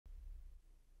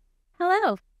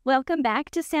Hello, welcome back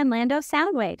to Sanlando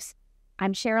Soundwaves.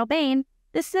 I'm Cheryl Bain.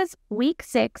 This is week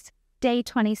 6, day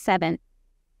 27.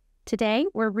 Today,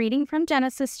 we're reading from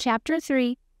Genesis chapter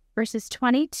 3, verses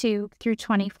 22 through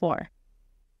 24.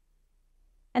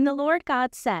 And the Lord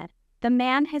God said, "The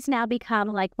man has now become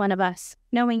like one of us,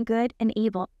 knowing good and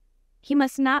evil. He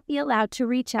must not be allowed to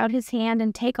reach out his hand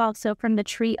and take also from the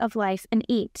tree of life and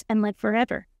eat and live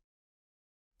forever."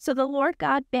 So the Lord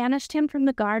God banished him from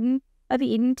the Garden of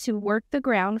Eden to work the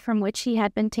ground from which he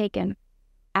had been taken.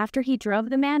 After he drove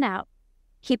the man out,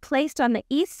 he placed on the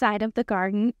east side of the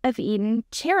Garden of Eden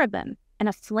cherubim and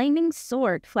a flaming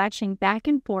sword flashing back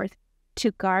and forth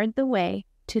to guard the way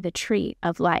to the tree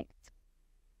of life.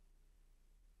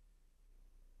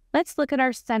 Let's look at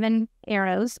our 7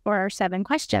 arrows or our 7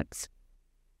 questions.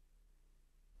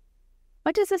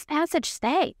 What does this passage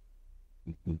say?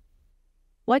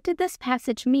 What did this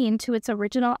passage mean to its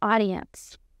original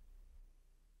audience?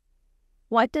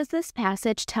 What does this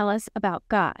passage tell us about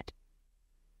God?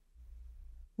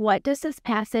 What does this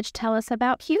passage tell us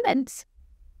about humans?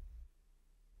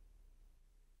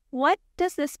 What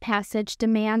does this passage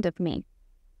demand of me?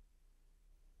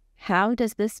 How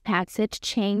does this passage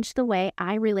change the way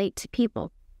I relate to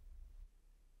people?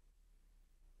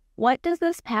 What does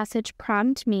this passage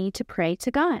prompt me to pray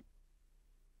to God?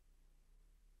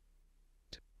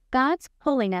 God's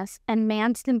holiness and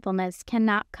man's sinfulness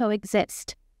cannot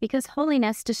coexist because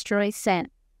holiness destroys sin.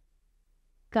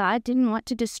 God didn't want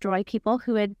to destroy people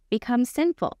who had become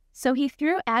sinful, so he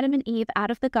threw Adam and Eve out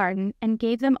of the garden and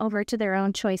gave them over to their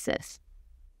own choices.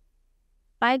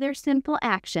 By their sinful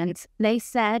actions, they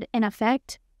said, in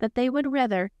effect, that they would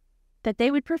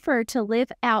prefer to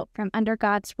live out from under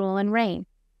God's rule and reign.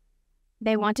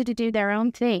 They wanted to do their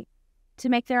own thing, to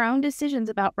make their own decisions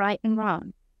about right and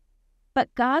wrong.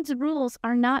 But God's rules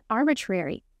are not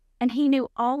arbitrary, and he knew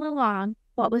all along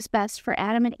what was best for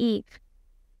Adam and Eve.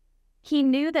 He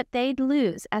knew that they'd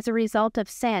lose as a result of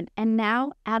sin, and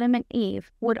now Adam and Eve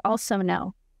would also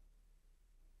know.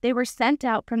 They were sent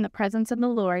out from the presence of the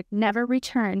Lord, never to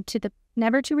return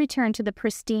to the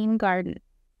pristine garden.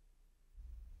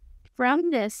 From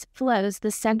this flows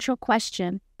the central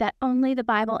question that only the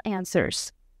Bible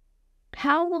answers.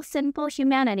 How will sinful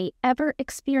humanity ever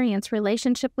experience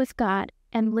relationship with God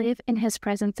and live in his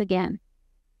presence again?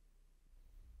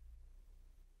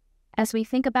 As we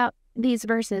think about these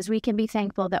verses, we can be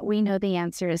thankful that we know the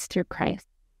answer is through Christ.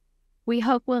 We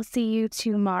hope we'll see you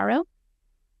tomorrow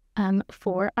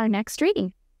for our next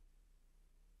reading.